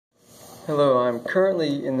Hello, I'm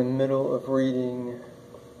currently in the middle of reading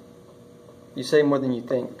You Say More Than You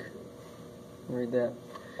Think. Read that.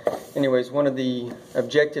 Anyways, one of the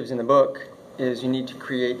objectives in the book is you need to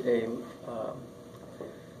create a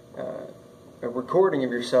recording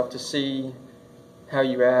of yourself to see how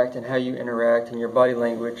you act and how you interact in your body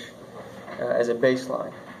language as a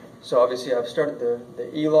baseline. So obviously I've started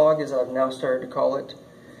the e-log, as I've now started to call it,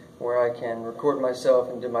 where I can record myself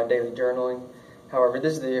and do my daily journaling. However,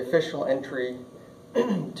 this is the official entry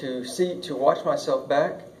to watch myself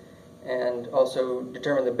back and also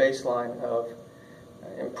determine the baseline of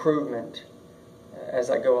improvement as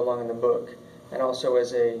I go along in the book, and also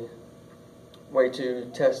as a way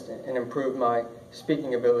to test and improve my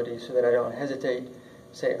speaking ability so that I don't hesitate,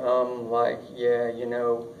 say like, yeah, you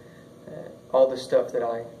know, all the stuff that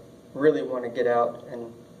I really want to get out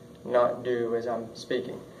and not do as I'm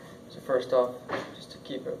speaking. So first off, just to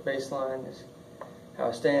keep a baseline is how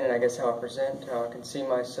I stand and I guess how I present, how I can see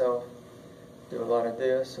myself, do a lot of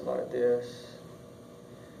this, a lot of this.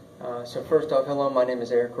 So first off, hello, my name is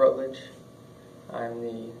Eric Rutledge. I'm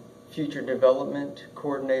the Future Development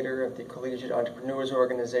Coordinator of the Collegiate Entrepreneurs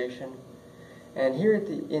Organization. And here at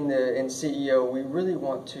in CEO, we really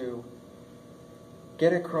want to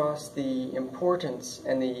get across the importance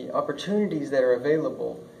and the opportunities that are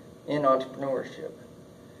available in entrepreneurship.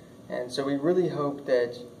 And so we really hope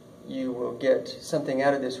that you will get something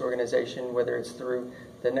out of this organization, whether it's through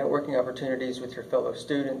the networking opportunities with your fellow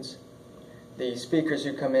students, the speakers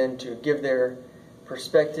who come in to give their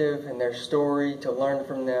perspective and their story, to learn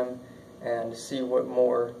from them and see what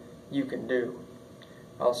more you can do.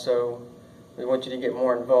 Also, we want you to get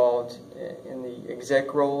more involved in the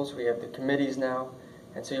exec roles. We have the committees now,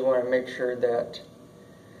 and so you want to make sure that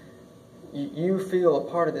you feel a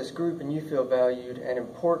part of this group and you feel valued and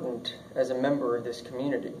important as a member of this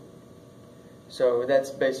community. So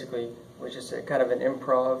that's basically, which is a kind of an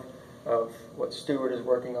improv of what Stuart is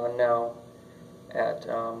working on now at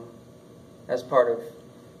as part of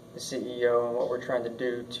the CEO, and what we're trying to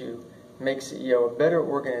do to make CEO a better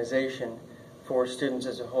organization for students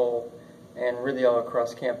as a whole and really all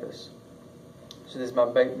across campus. So this is my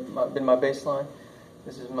baseline.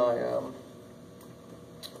 This is my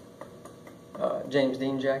James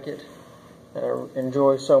Dean jacket that I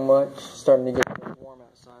enjoy so much. It's starting to get warm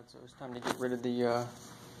outside, so it's time to get rid of the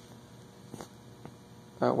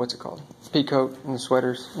what's it called? Pea coat and the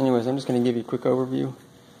sweaters. Anyways, I'm just going to give you a quick overview.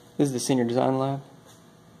 This is the Senior Design Lab.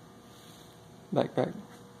 Backpack.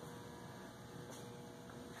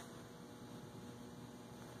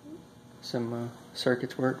 Some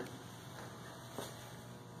circuits work.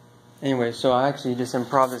 Anyway, so I actually just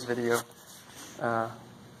improv this video a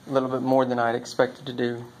little bit more than I'd expected to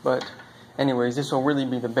do. But anyways, this will really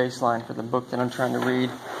be the baseline for the book that I'm trying to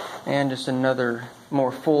read, and just another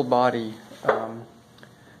more full body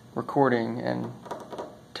recording and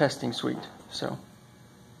testing suite. So,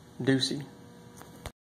 deucey.